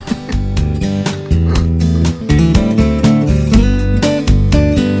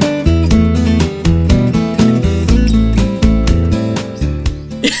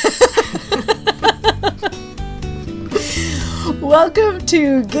Welcome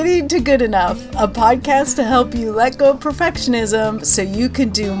to Getting to Good Enough, a podcast to help you let go of perfectionism so you can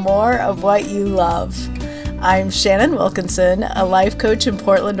do more of what you love. I'm Shannon Wilkinson, a life coach in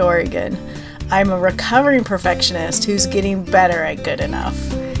Portland, Oregon. I'm a recovering perfectionist who's getting better at good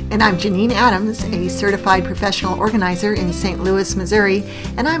enough. And I'm Janine Adams, a certified professional organizer in St. Louis, Missouri,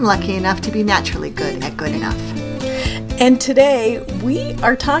 and I'm lucky enough to be naturally good at good enough. And today we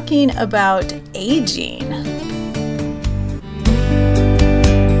are talking about aging.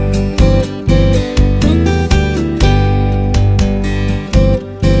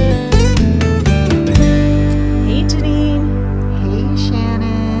 Hey Janine. Hey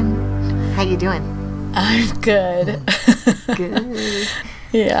Shannon. How you doing? I'm good. Good.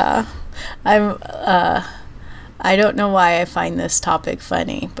 Yeah. I don't know why I find this topic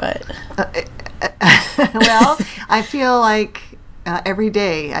funny, but Well, I feel like every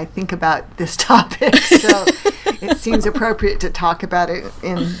day I think about this topic, so it seems appropriate to talk about it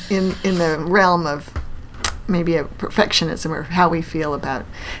in the realm of maybe a perfectionism or how we feel about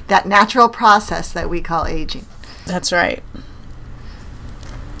that natural process that we call aging. that's right.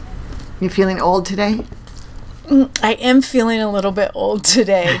 You feeling old today? I am feeling a little bit old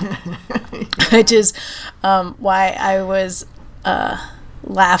today, which is why I was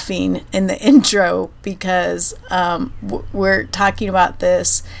laughing in the intro because we're talking about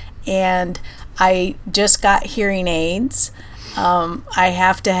this, and I just got hearing aids. I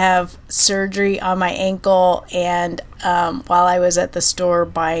have to have surgery on my ankle, and while I was at the store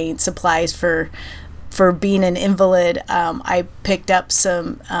buying supplies for being an invalid, I picked up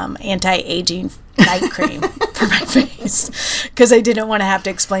some anti-aging night cream for my face because I didn't want to have to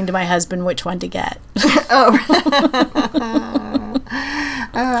explain to my husband which one to get.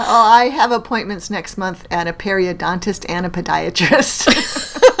 I have appointments next month at a periodontist and a podiatrist.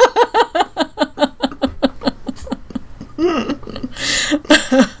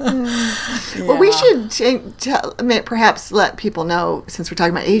 Well, we should perhaps let people know, since we're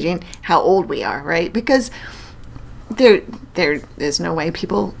talking about aging, how old we are, right? Because there is no way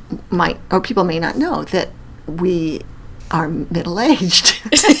people may not know that we are middle-aged.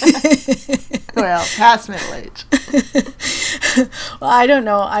 Well, past middle-aged. Well, I don't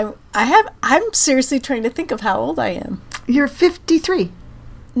know. I'm seriously trying to think of how old I am. You're 53.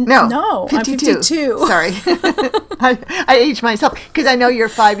 No, 52. I'm 52. Sorry. I aged myself because I know you're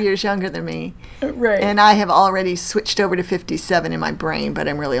 5 years younger than me. Right. And I have already switched over to 57 in my brain, but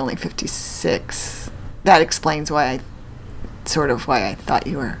I'm really only 56. That explains why I thought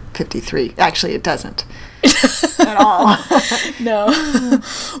you were 53. Actually, it doesn't at all. No.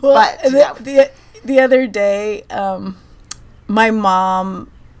 Well, But, the other day, my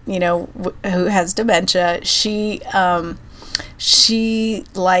mom, who has dementia, she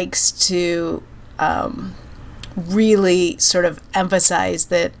likes to really sort of emphasize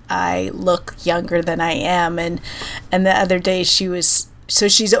that I look younger than I am, and the other day she's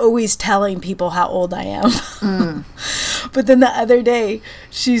always telling people how old I am. But then the other day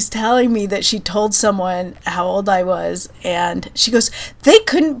she's telling me that she told someone how old I was, and she goes, "They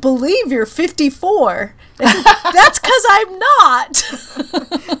couldn't believe you're 54. I said, "That's because I'm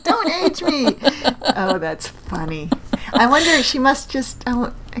not." Don't age me. Oh, that's funny. I wonder, she must just,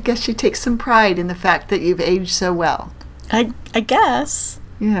 I guess she takes some pride in the fact that you've aged so well. I guess.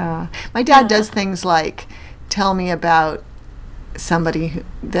 Yeah. My dad does things like tell me about somebody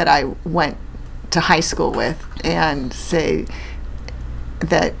that I went to high school with and say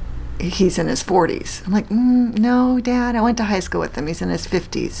that he's in his 40s. I'm like, no, Dad, I went to high school with him. He's in his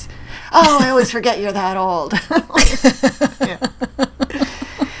 50s. Oh, I always forget you're that old.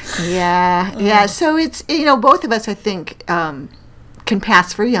 Yeah. So it's, both of us, I think, can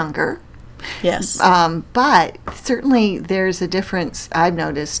pass for younger. Yes. But certainly there's a difference I've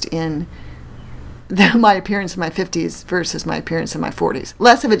noticed in my appearance in my 50s versus my appearance in my 40s.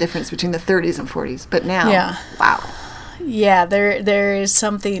 Less of a difference between the 30s and 40s, but now, wow. Yeah, there is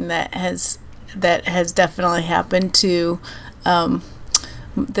something that has definitely happened to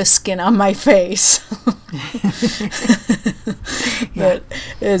the skin on my face that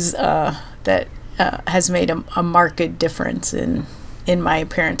has made a marked difference in my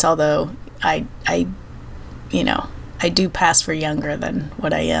appearance. Although I do pass for younger than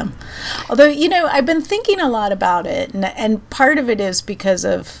what I am. Although, I've been thinking a lot about it, and part of it is because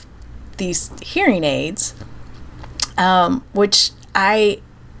of these hearing aids, which to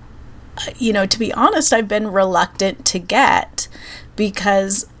be honest, I've been reluctant to get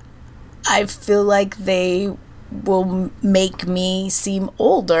because I feel like they will make me seem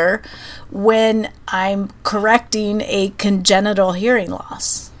older when I'm correcting a congenital hearing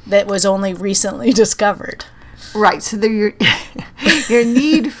loss that was only recently discovered. Right. So your your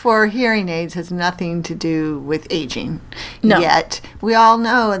need for hearing aids has nothing to do with aging. No. Yet we all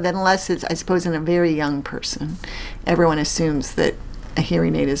know that unless it's, I suppose, in a very young person, everyone assumes that a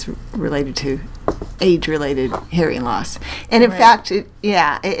hearing aid is related to age-related hearing loss. And in fact, and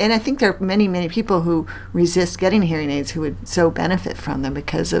I think there are many, many people who resist getting hearing aids who would so benefit from them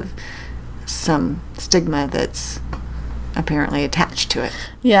because of some stigma that's apparently attached to it.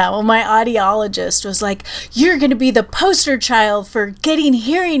 Yeah, well, my audiologist was like, "You're going to be the poster child for getting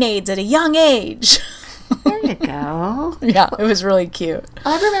hearing aids at a young age." There you go. Yeah, it was really cute.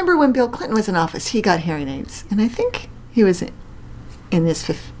 I remember when Bill Clinton was in office, he got hearing aids, and I think he was in his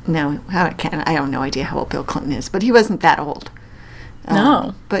I have no idea how old Bill Clinton is, but he wasn't that old.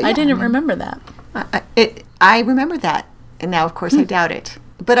 No, but I didn't remember that. I remember that, and now, of course, I doubt it.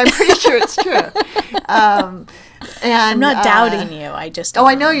 But I'm pretty sure it's true. And I'm not doubting you. I just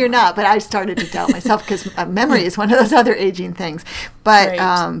I know you're not, but I started to doubt myself because memory is one of those other aging things. But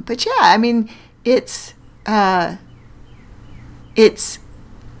Right. But yeah, I mean, it's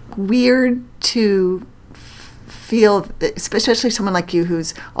weird to feel, especially someone like you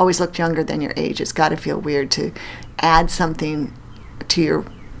who's always looked younger than your age. It's got to feel weird to add something to your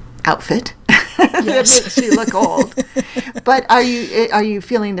outfit that makes you look old. But are you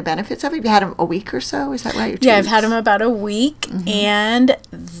feeling the benefits of it? You had them a week or so, is that right? Yeah, I've had them about a week, and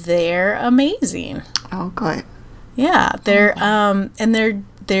they're amazing. Oh, good. Yeah, they're and they're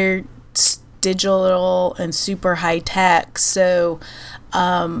digital and super high tech. So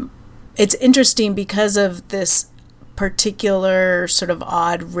it's interesting because of this particular sort of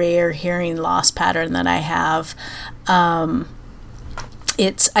odd, rare hearing loss pattern that I have.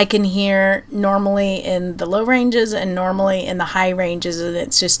 I can hear normally in the low ranges and normally in the high ranges, and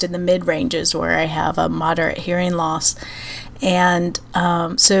it's just in the mid ranges where I have a moderate hearing loss. And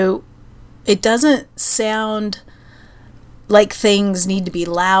so it doesn't sound like things need to be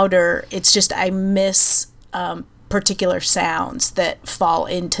louder. It's just I miss particular sounds that fall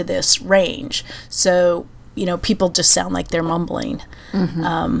into this range. So, people just sound like they're mumbling.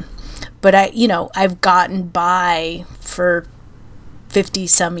 Mm-hmm. But I've gotten by for 50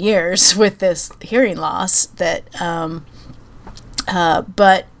 some years with this hearing loss that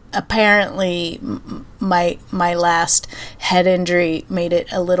but apparently my last head injury made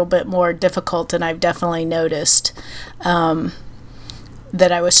it a little bit more difficult, and I've definitely noticed that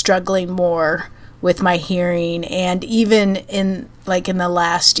I was struggling more with my hearing, and even in the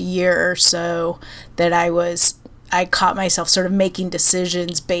last year or so that I caught myself sort of making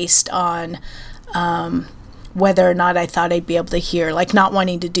decisions based on whether or not I thought I'd be able to hear, like not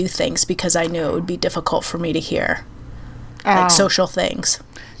wanting to do things because I knew it would be difficult for me to hear, like social things.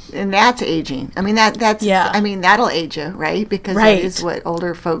 And that's aging. I mean, that's yeah. I mean, that'll age you, right? Because Right. that is what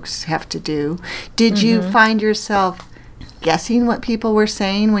older folks have to do. Did you find yourself guessing what people were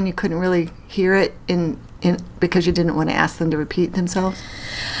saying when you couldn't really hear it in because you didn't want to ask them to repeat themselves?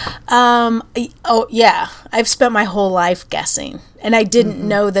 Oh yeah, I've spent my whole life guessing, and I didn't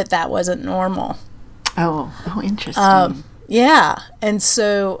know that wasn't normal. Oh, interesting. Yeah, and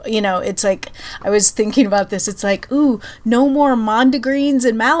so it's like I was thinking about this. It's like, ooh, no more mondegreens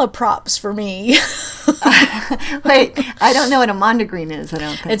and malaprops for me. Wait, I don't know what a mondegreen is. I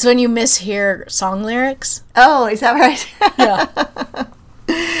don't think It's when you mishear song lyrics. Oh, is that right? Yeah.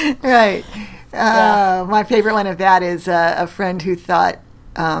 Right. My favorite one of that is a friend who thought,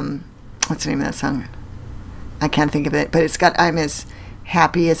 what's the name of that song? I can't think of it, but it's got I'm as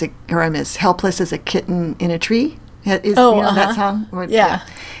helpless as a kitten in a tree. That song? Yeah.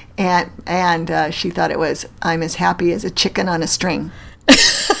 And she thought it was I'm as happy as a chicken on a string.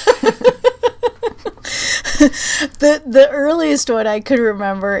 The earliest one I could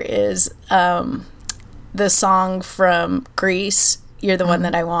remember is the song from Grease, You're the One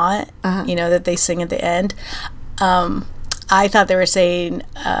That I Want, that they sing at the end. I thought they were saying,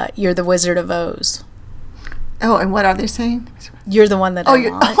 You're the Wizard of Oz. Oh, and what are they saying? You're the one that I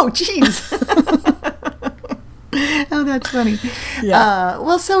want. Oh, jeez. Oh, that's funny. Yeah.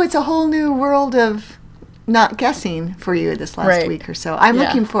 Well, so it's a whole new world of not guessing for you this last week or so. I'm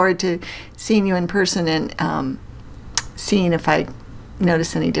looking forward to seeing you in person and seeing if I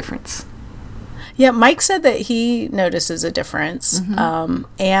notice any difference. Yeah, Mike said that he notices a difference.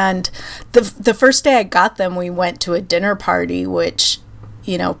 And the first day I got them, we went to a dinner party, which,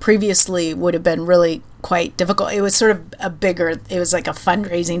 previously would have been really quite difficult. It was sort of it was like a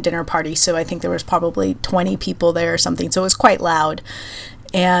fundraising dinner party, so I think there was probably 20 people there or something, so it was quite loud.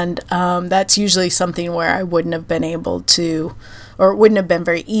 And that's usually something where I wouldn't have been able to, or it wouldn't have been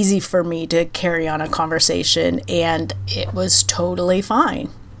very easy for me to carry on a conversation, and it was totally fine.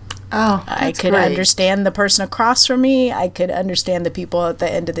 Oh, I that's could great. understand the person across from me. I could understand the people at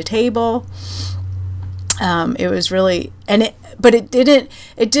the end of the table. It was really, but it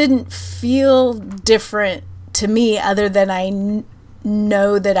didn't feel different to me, other than I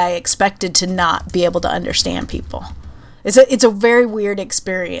know that I expected to not be able to understand people. It's a very weird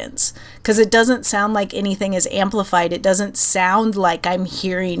experience, because it doesn't sound like anything is amplified. It doesn't sound like I'm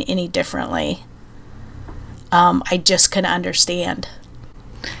hearing any differently. I just can understand.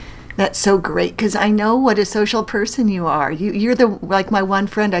 That's so great, because I know what a social person you are. You're like my one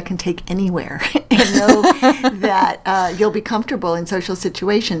friend I can take anywhere and know that you'll be comfortable in social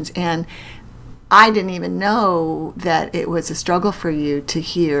situations. And I didn't even know that it was a struggle for you to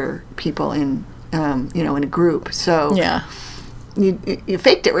hear people in a group. So Yeah. You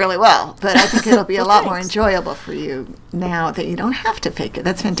faked it really well, but I think it'll be a lot more thanks. enjoyable for you now that you don't have to fake it.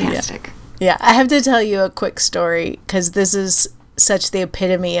 That's fantastic. Yeah, I have to tell you a quick story, because this is such the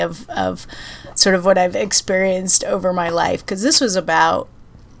epitome of sort of what I've experienced over my life. Because this was about,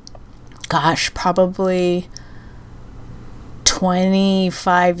 probably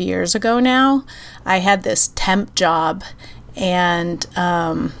 25 years ago now. I had this temp job, and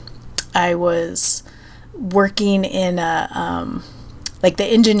I was working in like the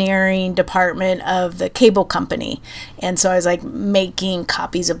engineering department of the cable company. And so I was like making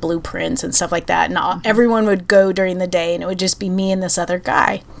copies of blueprints and stuff like that. And everyone would go during the day, and it would just be me and this other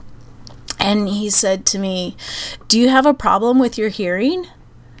guy. And he said to me, "Do you have a problem with your hearing?"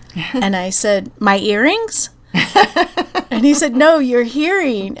 And I said, "My earrings?" And he said, "No, your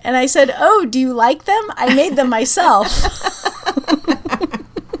hearing." And I said, "Oh, do you like them? I made them myself."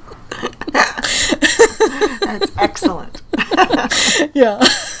 That's excellent. Yeah.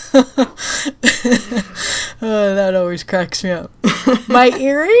 Oh, that always cracks me up. My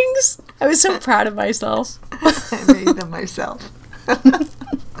earrings? I was so proud of myself. I made them myself.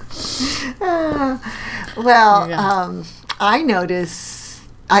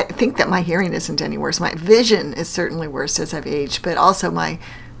 I think that my hearing isn't any worse. My vision is certainly worse as I've aged, but also I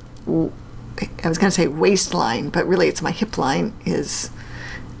was going to say waistline, but really it's my hip line is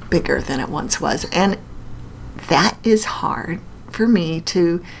bigger than it once was. And that is a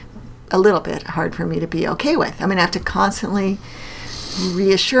little bit hard for me to be okay with. I mean, I have to constantly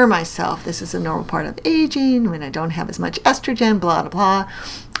reassure myself this is a normal part of aging, when I don't have as much estrogen, blah, blah, blah,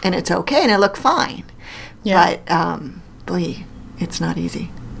 and it's okay, and I look fine. Yeah. But, boy, it's not easy.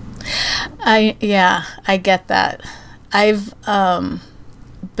 I get that. I've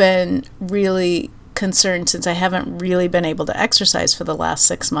been really concerned, since I haven't really been able to exercise for the last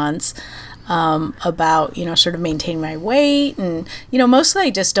 6 months, about, sort of maintaining my weight. And, mostly I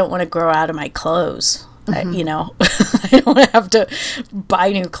just don't want to grow out of my clothes. Mm-hmm. I don't have to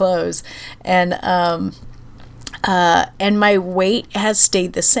buy new clothes. And my weight has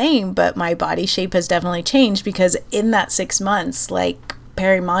stayed the same, but my body shape has definitely changed, because in that 6 months, like,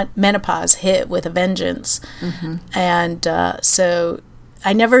 perimenopause hit with a vengeance. Mm-hmm. And so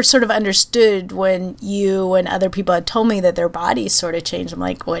I never sort of understood when you and other people had told me that their bodies sort of changed. I'm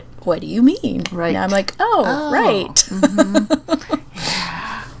like, what do you mean? Right. And I'm like, right. Mm-hmm.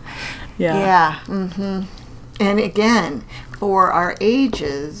 Yeah. Yeah. Mm-hmm. And again, for our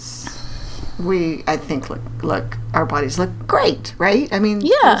ages, I think look our bodies look great, right? I mean,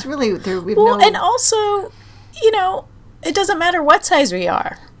 yeah. It's really and also, it doesn't matter what size we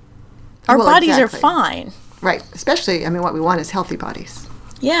are. Our bodies are fine. Right. Especially, what we want is healthy bodies.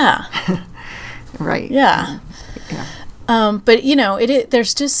 Yeah. Right. Yeah. Yeah. But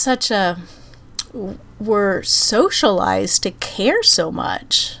there's just we're socialized to care so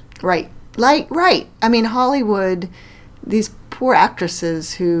much. Right. Right. Hollywood, these poor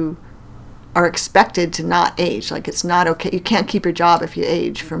actresses who are expected to not age. Like, it's not okay. You can't keep your job if you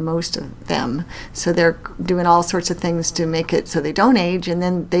age, for most of them. So they're doing all sorts of things to make it so they don't age, and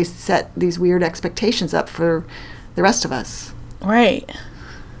then they set these weird expectations up for the rest of us. Right.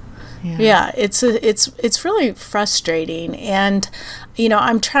 Yeah, it's really frustrating. And,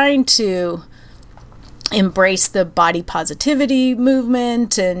 I'm trying to embrace the body positivity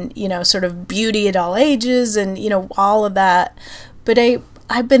movement and, sort of beauty at all ages and, all of that. But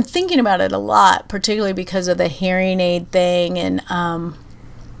I've been thinking about it a lot, particularly because of the hearing aid thing and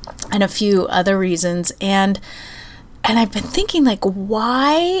a few other reasons. And I've been thinking, like,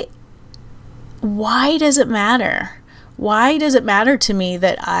 why does it matter? Why does it matter to me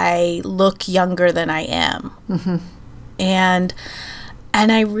that I look younger than I am? Mm-hmm. And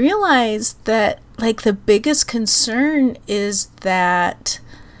I realized that, like, the biggest concern is that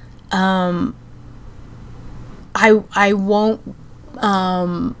I won't.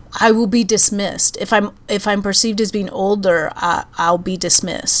 I will be dismissed if I'm perceived as being older. I'll be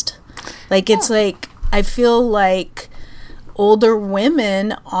dismissed. Like, it's like, I feel like older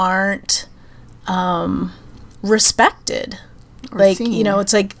women aren't respected. Or Like, seen.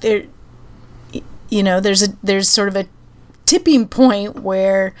 it's like there's sort of a tipping point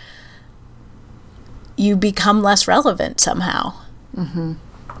where you become less relevant somehow.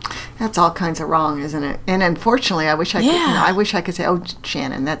 That's all kinds of wrong, isn't it? And unfortunately, I wish I could say, "Oh,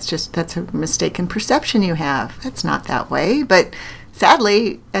 Shannon, that's a mistaken perception you have. That's not that way." But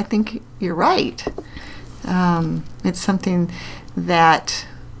sadly, I think you're right. It's something that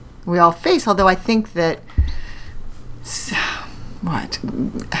we all face. Although I think that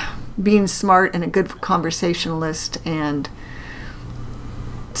being smart and a good conversationalist and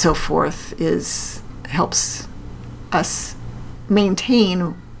so forth helps us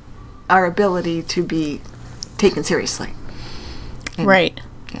maintain our ability to be taken seriously. Right.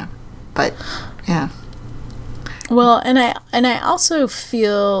 Yeah. But yeah. Well, and I also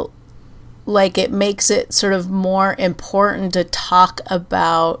feel like it makes it sort of more important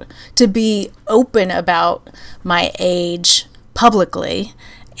to be open about my age publicly,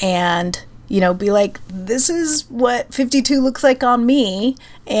 and be like, this is what 52 looks like on me,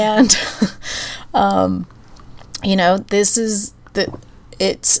 and this is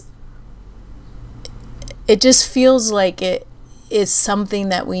it just feels like it is something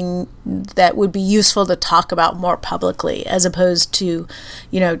that would be useful to talk about more publicly, as opposed to,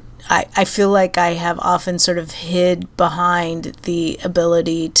 I feel like I have often sort of hid behind the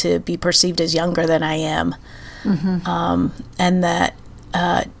ability to be perceived as younger than I am. And that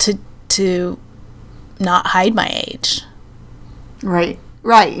to not hide my age. Right.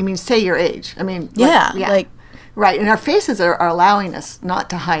 You mean, say your age. I mean, like right, and our faces are allowing us not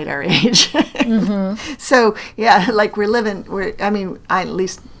to hide our age. So yeah, like I, at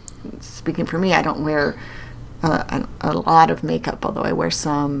least speaking for me, I don't wear a lot of makeup, although I wear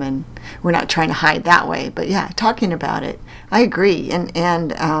some, and we're not trying to hide that way. But yeah, talking about it, I agree. And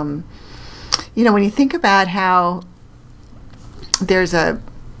when you think about how there's a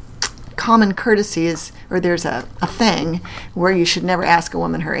common courtesy or there's a thing where you should never ask a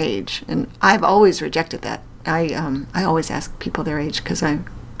woman her age, and I've always rejected that. I always ask people their age because I'm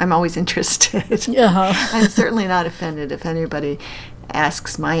always interested. I'm certainly not offended if anybody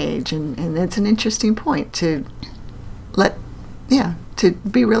asks my age, and it's an interesting point to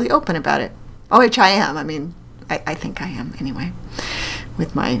be really open about it. Which I am. I mean, I think I am anyway,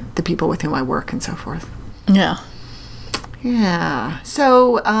 with the people with whom I work and so forth. Yeah.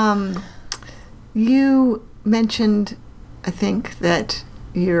 So you mentioned, I think, that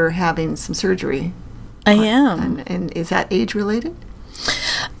you're having some surgery. I am. And is that age related?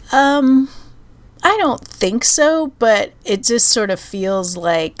 I don't think so, but it just sort of feels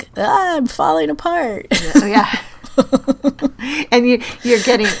like I'm falling apart. Yeah. And you're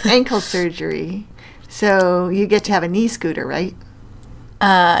getting ankle surgery, so you get to have a knee scooter, right?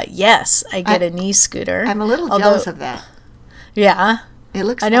 Yes, I get a knee scooter. I'm a little jealous of that. Yeah. It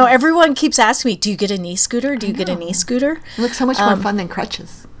looks. I know everyone keeps asking me, "Do you get a knee scooter? Do you get a knee scooter?" It looks so much more fun than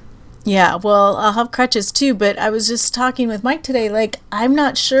crutches. Yeah, well, I'll have crutches too, but I was just talking with Mike today, like, I'm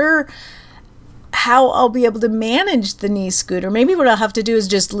not sure how I'll be able to manage the knee scooter. Maybe what I'll have to do is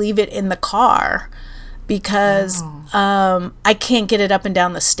just leave it in the car, because I can't get it up and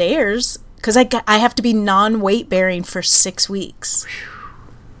down the stairs, because I have to be non-weight bearing for 6 weeks.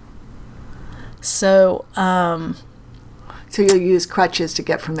 So, So you'll use crutches to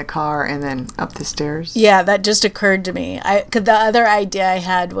get from the car and then up the stairs? Yeah, that just occurred to me. Cause the other idea I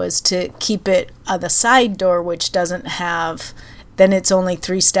had was to keep it on the side door, which doesn't have, then it's only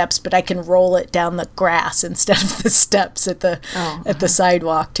 3 steps, but I can roll it down the grass instead of the steps at the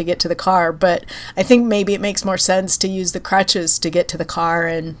sidewalk to get to the car. But I think maybe it makes more sense to use the crutches to get to the car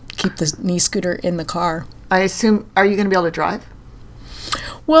and keep the knee scooter in the car. I assume, are you going to be able to drive?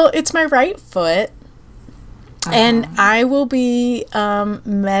 Well, it's my right foot. And I will be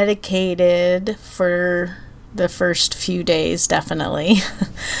medicated for the first few days, definitely.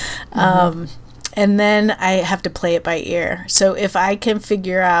 And then I have to play it by ear. So if I can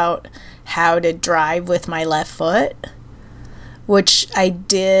figure out how to drive with my left foot, which I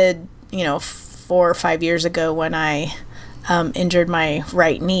did, 4 or 5 years ago when I injured my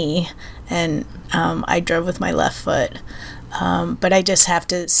right knee, and I drove with my left foot. But I just have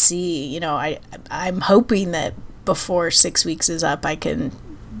to see, I'm hoping that before 6 weeks is up, I can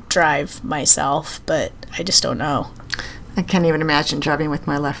drive myself, but I just don't know. I can't even imagine driving with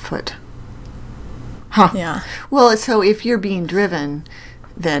my left foot. Huh. Yeah. Well, so if you're being driven,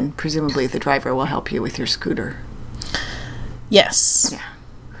 then presumably the driver will help you with your scooter. Yes.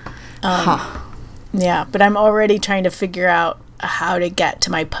 Yeah. Yeah, but I'm already trying to figure out how to get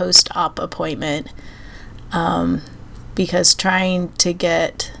to my post-op appointment, because trying to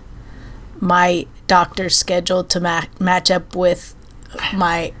get my doctor's schedule to match up with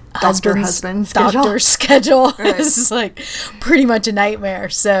my husband's doctor's schedule right. is like pretty much a nightmare.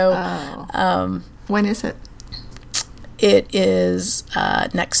 So when is it? It is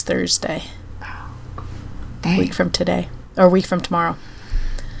next Thursday. Dang. Week from today, or a week from tomorrow.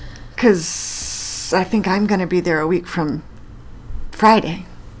 Because I think I'm going to be there a week from Friday.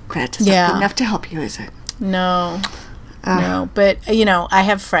 That's not good enough to help you, is it? No. No, but, I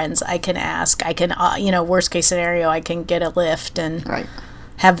have friends I can ask. I can, worst case scenario, I can get a lift and right.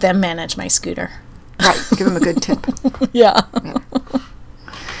 have them manage my scooter. Right. Give them a good tip. Yeah.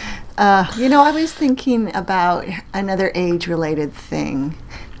 I was thinking about another age-related thing,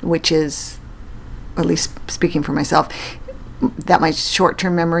 which is, at least speaking for myself, that my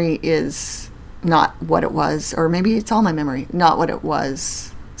short-term memory is not what it was, or maybe it's all my memory, not what it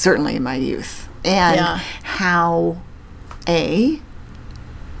was, certainly in my youth. And how,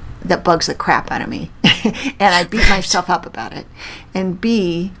 that bugs the crap out of me. And I beat myself up about it. And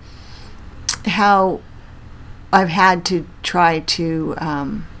B, how I've had to try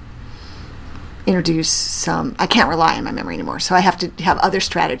to introduce some, I can't rely on my memory anymore, so I have to have other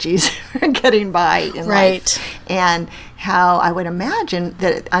strategies for getting by in life. And how I would imagine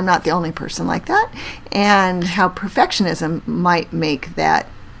that I'm not the only person like that, and how perfectionism might make that,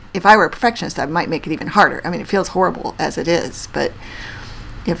 if I were a perfectionist, I might make it even harder. I mean, it feels horrible as it is, but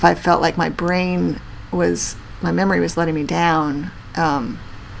if I felt like my memory was letting me down,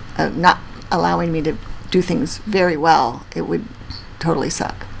 not allowing me to do things very well, it would totally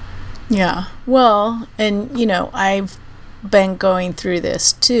suck. Yeah. Well, and, I've been going through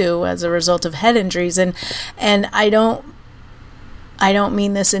this too as a result of head injuries, and I don't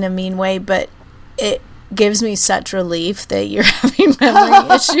mean this in a mean way, but it gives me such relief that you're having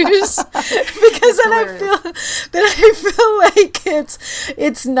memory issues, because then I feel like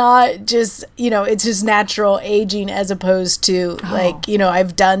it's not just, it's just natural aging, as opposed to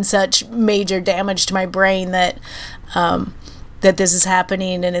I've done such major damage to my brain that this is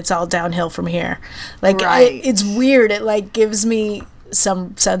happening and it's all downhill from here. Right. It's weird. It gives me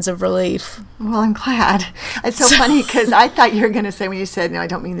some sense of relief. Well, I'm glad. It's so funny, because I thought you were going to say, when you said, no, I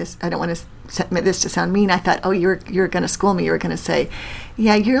don't mean this, I don't want this to sound mean, I thought, oh, you're going to school me. You were going to say,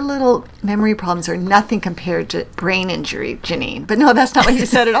 yeah, your little memory problems are nothing compared to brain injury, Janine. But no, that's not what you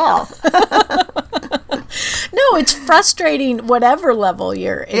said at all. No, it's frustrating whatever level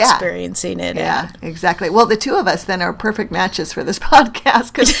you're experiencing it at. Yeah, exactly. Well, the two of us then are perfect matches for this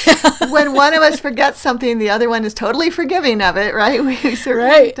podcast, because when one of us forgets something, the other one is totally forgiving of it, right? We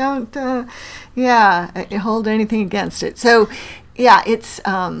certainly don't, hold anything against it. So, yeah, it's,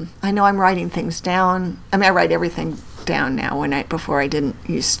 I know I'm writing things down. I mean, I write everything down now before I didn't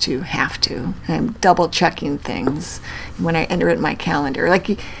used to have to. I'm double checking things when I enter it in my calendar.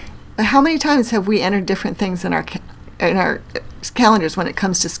 How many times have we entered different things in our calendars when it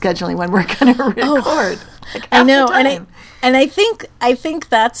comes to scheduling when we're going to record? I know, and I think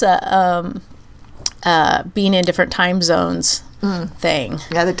that's a being in different time zones thing.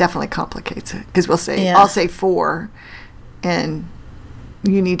 Yeah, that definitely complicates it, because I'll say 4, and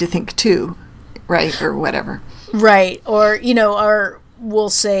you need to think 2, right, or whatever. Right, or we'll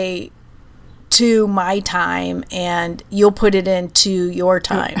say to my time, and you'll put it into your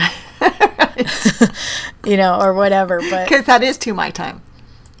time. Or whatever, but because that is to my time.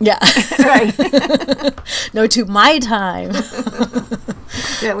 Yeah. Right. No, to my time. But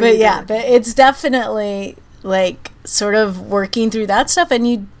it's definitely sort of working through that stuff,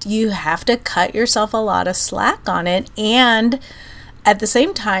 and you have to cut yourself a lot of slack on it, and at the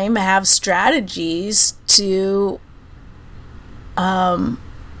same time have strategies to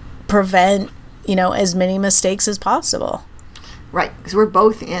prevent as many mistakes as possible. Right, because we're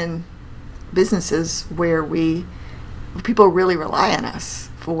both in businesses where people really rely on us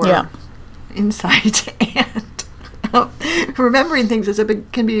for insight, and remembering things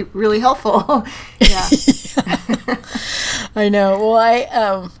can be really helpful. Yeah. I know.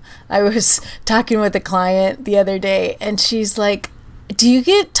 Well, I was talking with a client the other day, and she's like, do you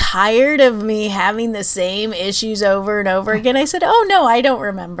get tired of me having the same issues over and over again? I said, oh, no, I don't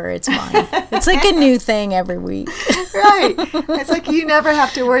remember. It's fine. It's like a new thing every week. Right. It's like you never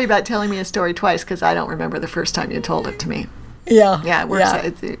have to worry about telling me a story twice, because I don't remember the first time you told it to me. Yeah. Yeah, it works. Yeah.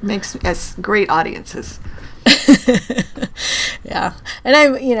 It makes us great audiences. Yeah. And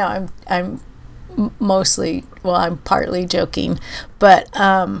I'm mostly, I'm partly joking, but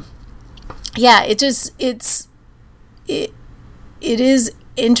it is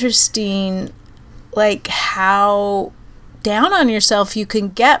interesting, how down on yourself you can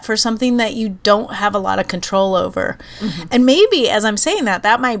get for something that you don't have a lot of control over. And maybe as I'm saying that,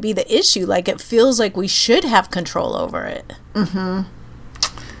 that might be the issue. Like, it feels like we should have control over it.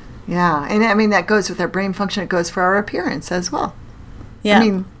 Yeah. And I mean, that goes with our brain function. It goes for our appearance as well. Yeah. I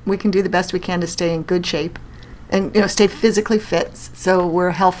mean, we can do the best we can to stay in good shape and, you know, stay physically fit so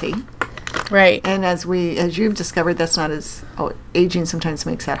we're healthy. Right. And as you've discovered, that's not as, aging sometimes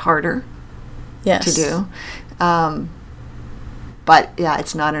makes that harder to do. But yeah,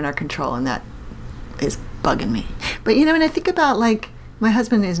 it's not in our control, and that is bugging me. But you know, when I think about, like, my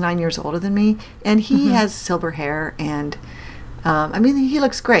husband is 9 years older than me, and he has silver hair, and I mean, he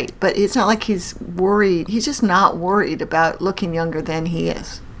looks great, but it's not like he's worried. He's just not worried about looking younger than he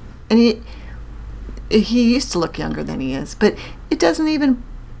is. And he used to look younger than he is, but it doesn't even,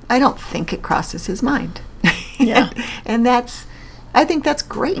 I don't think it crosses his mind. Yeah. And I think that's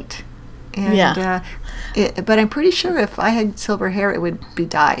great. And, but I'm pretty sure if I had silver hair, it would be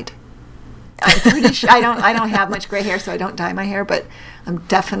dyed. I'm pretty sure. I don't have much gray hair, so I don't dye my hair, but I'm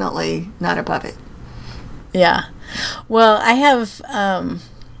definitely not above it. Yeah. Well, I have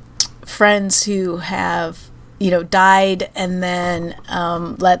friends who have, you know, dyed and then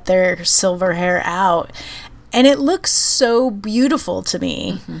let their silver hair out. And it looks so beautiful to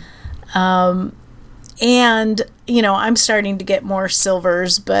me. And, you know, I'm starting to get more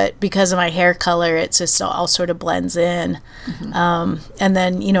silvers, but because of my hair color, it's just all sort of blends in. And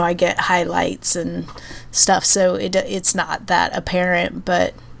then, you know, I get highlights and stuff, so it's not that apparent.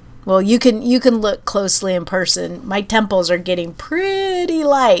 But, well, you can look closely in person. My temples are getting pretty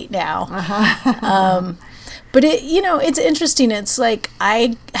light now. But it, you know, it's interesting. It's like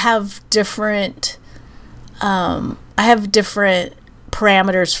I have different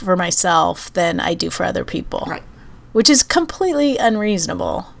parameters for myself than I do for other people. Right. Which is completely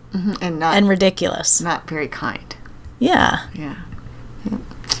unreasonable. And ridiculous. Not very kind. Yeah. Yeah.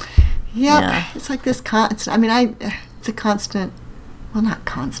 Yeah. It's like this constant, I mean, it's a constant, well, not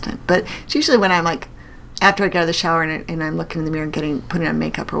constant, but it's usually when I'm like, after I get out of the shower and I'm looking in the mirror and putting on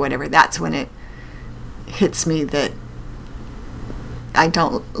makeup or whatever, that's when it hits me that I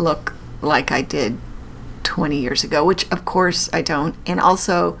don't look like I did 20 years ago, which of course I don't. And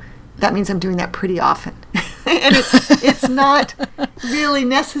also that means I'm doing that pretty often. And it's not really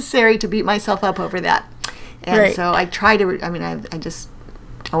necessary to beat myself up over that. And so I try to, I mean, I just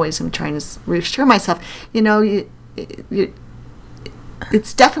always am trying to reassure myself, you know,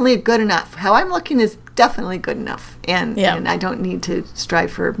 it's definitely good enough. How I'm looking is definitely good enough. And I don't need to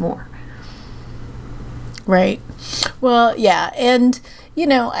strive for more. Right. Well, yeah. And, you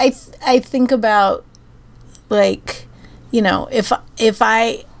know, I think about, like, you know, if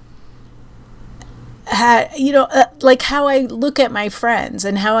I had, you know, like how I look at my friends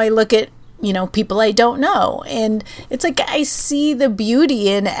and how I look at, you know, people I don't know. And it's like I see the beauty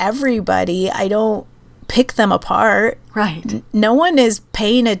in everybody. I don't pick them apart. Right. No one is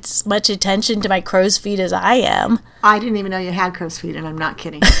paying as much attention to my crow's feet as I am. I didn't even know you had crow's feet, and I'm not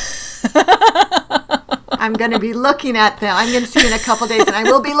kidding. I'm going to be looking at them. I'm going to see you in a couple days, and I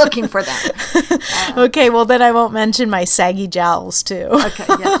will be looking for them. Okay, well, then I won't mention my saggy jowls, too. Okay,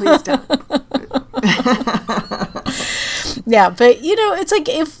 yeah, please don't. Yeah, but, you know, it's like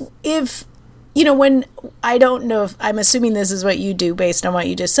if you know, when, I don't know if, I'm assuming this is what you do based on what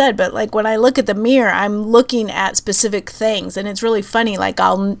you just said, but, like, when I look at the mirror, I'm looking at specific things, and it's really funny. Like,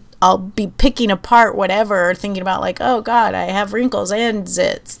 I'll be picking apart whatever, thinking about, like, oh God, I have wrinkles and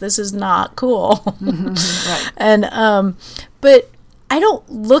zits. This is not cool. Right. And but I don't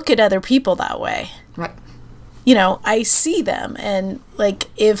look at other people that way. Right. You know, I see them, and, like,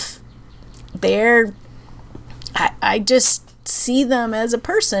 if they're, I just see them as a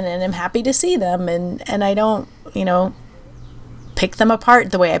person, and I'm happy to see them, and I don't, you know, pick them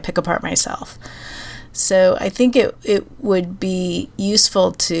apart the way I pick apart myself. So I think it would be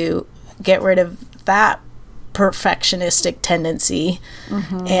useful to get rid of that perfectionistic tendency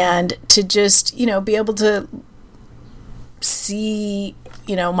and to just, you know, be able to see,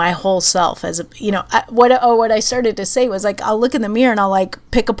 you know, my whole self as a, you know, what I started to say was, like, I'll look in the mirror and I'll, like,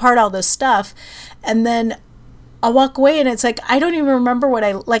 pick apart all this stuff, and then I'll walk away and it's like, I don't even remember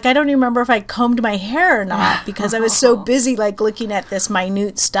I don't even remember if I combed my hair or not, because I was so busy, like, looking at this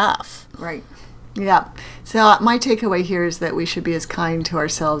minute stuff. Right. Yeah. So my takeaway here is that we should be as kind to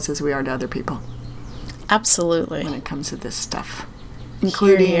ourselves as we are to other people. Absolutely. When it comes to this stuff.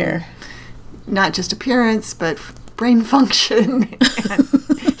 Including not just appearance, but brain function and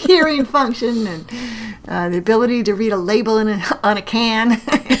hearing function and the ability to read a label on a can.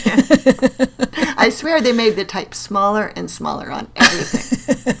 I swear they made the type smaller and smaller on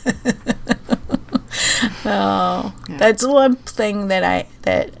everything. Oh, yeah. That's one thing that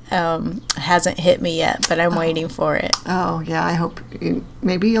hasn't hit me yet, but I'm waiting for it. Oh, yeah, I hope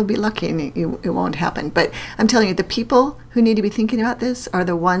maybe you'll be lucky and it won't happen. But I'm telling you, the people who need to be thinking about this are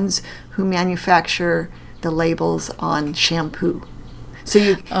the ones who manufacture the labels on shampoo. So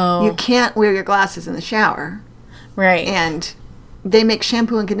you can't wear your glasses in the shower. Right. And they make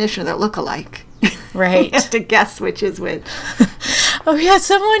shampoo and conditioner that look alike. Right. You have to guess which is which. Oh, yeah,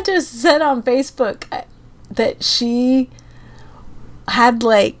 someone just said on Facebook that she had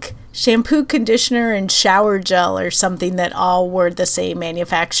like shampoo, conditioner, and shower gel or something that all were the same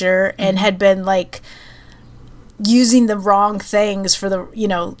manufacturer and had been like using the wrong things for the,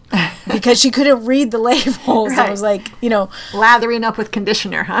 because she couldn't read the labels. Right. I was like, lathering up with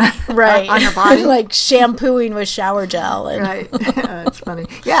conditioner, huh? Right. On her body. Like shampooing with shower gel. And right. That's funny.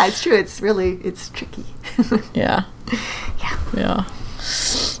 Yeah, it's true. It's tricky. Yeah. Yeah.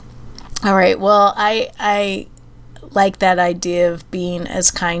 All right. Well, I like that idea of being as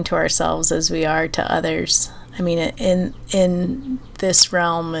kind to ourselves as we are to others. I mean, in this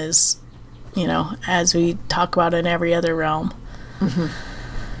realm is, as we talk about in every other realm. Mm-hmm.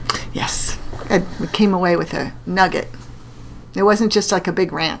 Yes. We came away with a nugget. It wasn't just like a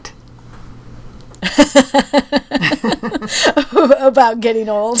big rant. About getting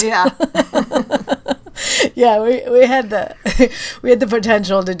old. Yeah. Yeah, we had the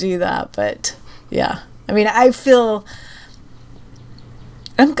potential to do that, but yeah. I mean, I feel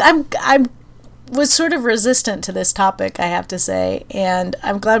I'm was sort of resistant to this topic, I have to say, and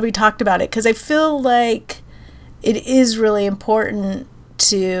I'm glad we talked about it because I feel like it is really important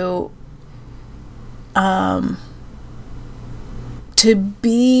to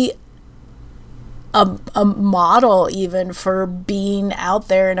be a model even for being out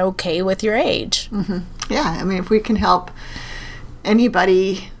there and okay with your age. Mm-hmm. Yeah, I mean, if we can help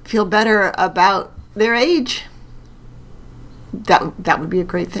anybody feel better about their age, that would be a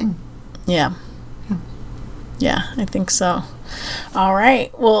great thing. Yeah. Yeah, I think so. All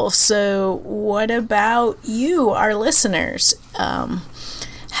right. Well, so what about you, our listeners?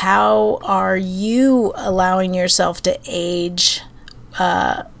 How are you allowing yourself to age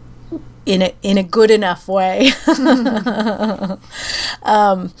in a good enough way?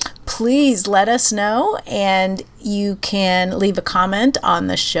 Please let us know, and you can leave a comment on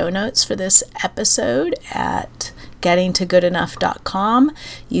the show notes for this episode at gettingtogoodenough.com.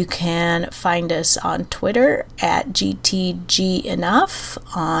 You can find us on Twitter at GTGEnough,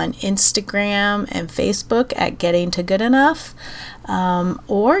 on Instagram and Facebook at gettingtogoodenough,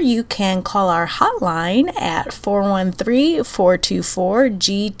 or you can call our hotline at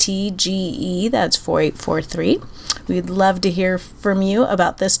 413-424-GTGE. That's 4843. We'd love to hear from you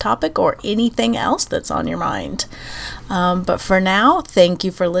about this topic or anything else that's on your mind. But for now, thank you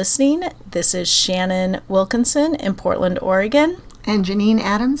for listening. This is Shannon Wilkinson in Portland, Oregon. And Janine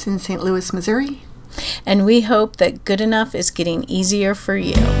Adams in St. Louis, Missouri. And we hope that good enough is getting easier for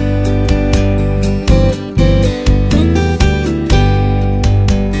you.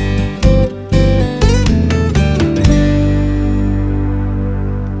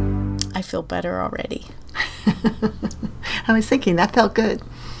 I feel better already. I was thinking that felt good.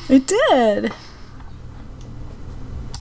 It did.